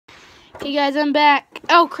Hey guys, I'm back.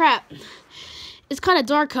 Oh crap. It's kind of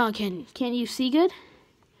dark, huh? Can you see good?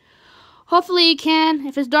 Hopefully you can.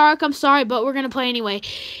 If it's dark, I'm sorry, but we're going to play anyway.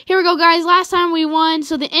 Here we go, guys. Last time we won,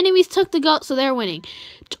 so the enemies took the goat, so they're winning.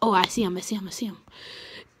 Oh, I see him. Oh,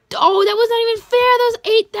 that was not even fair. That was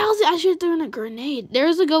 8,000. I should have thrown a grenade.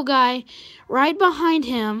 There's a goat guy right behind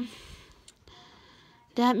him.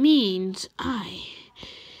 That means I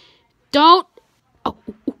don't... Oh,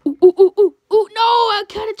 no, I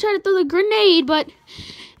kind of tried to throw the grenade, but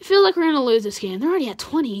I feel like we're going to lose this game. They're already at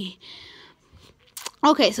 20.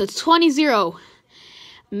 Okay, so it's 20-0.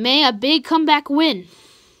 May a big comeback win.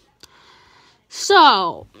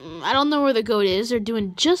 So, I don't know where the GOAT is. They're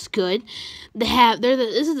doing just good.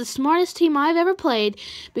 This is the smartest team I've ever played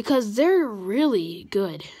because they're really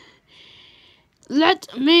good.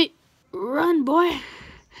 Let me run, boy.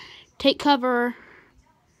 Take cover.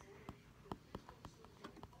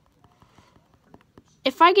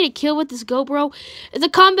 If I get a kill with this GOAT, bro, it's a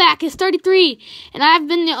comeback. It's 33. And I've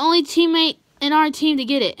been the only teammate in our team to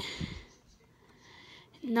get it.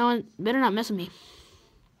 No one better not mess with me.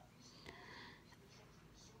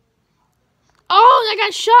 Oh, I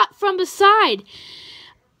got shot from beside.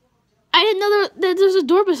 I didn't know that there's a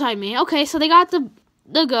door beside me. Okay, so they got the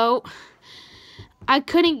GOAT. I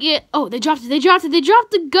couldn't get... Oh, they dropped it. They dropped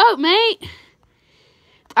the GOAT, mate.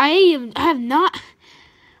 I have not...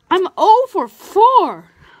 I'm 0 for 4.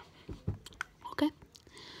 Okay.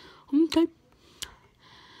 I'm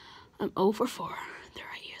 0 for 4. They're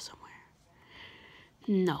right here somewhere.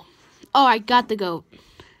 No. Oh, I got the GOAT.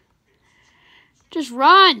 Just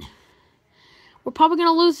run. We're probably going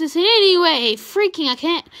to lose this anyway. Freaking, I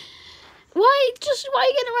can't. Why are you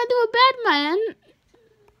going to run to a bed, man?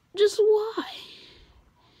 Just why?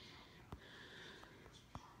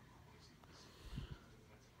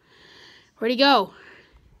 Where'd he go?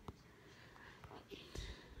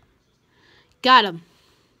 Got him.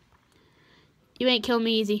 You ain't kill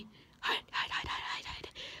me easy. Hide.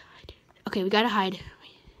 Okay, we gotta hide.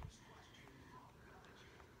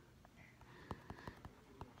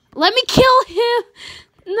 Let me kill him!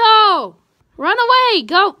 No! Run away!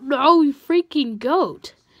 Goat! No, you freaking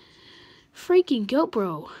GOAT. Freaking GOAT,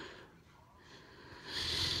 bro.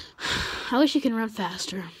 I wish you can run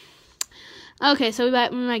faster. Okay, so we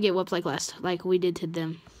might get whooped like we did to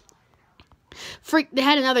them. Freak! They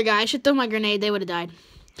had another guy. I should throw my grenade. They would have died.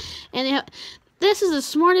 And this is the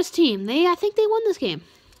smartest team. I think they won this game.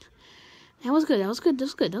 That was good. That was good.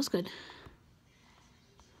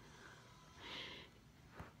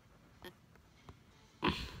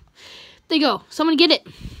 There you go. Someone get it.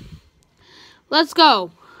 Let's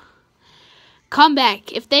go.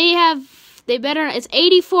 Comeback. If they better. It's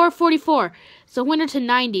 84-44. It's a winner to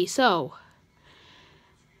 90. So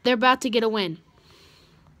they're about to get a win.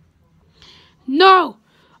 No!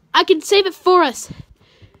 I can save it for us.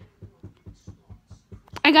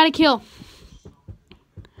 I got a kill.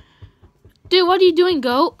 Dude, what are you doing,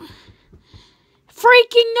 GOAT?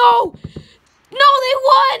 Freaking no! No, they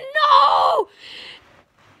won! No!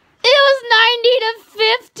 It was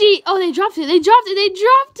 90-50. Oh, they dropped it.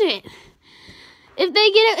 If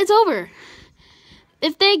they get it, it's over.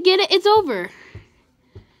 If they get it, it's over.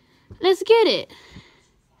 Let's get it.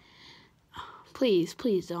 Please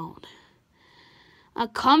don't. A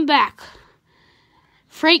comeback.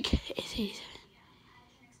 Freak.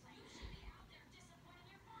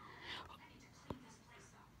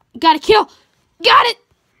 Got a kill. Got it.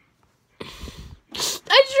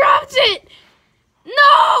 I dropped it.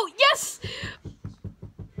 No. Yes.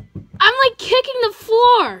 I'm like kicking the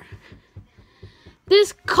floor.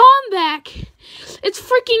 This comeback. It's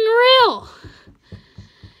freaking real.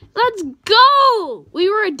 Let's go. We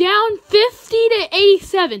were down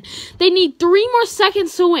 50-87. They need 3 more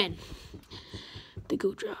seconds to win. The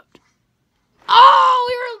GOAT dropped. Oh,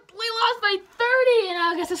 we lost by 30. And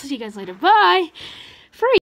I guess I'll see you guys later. Bye.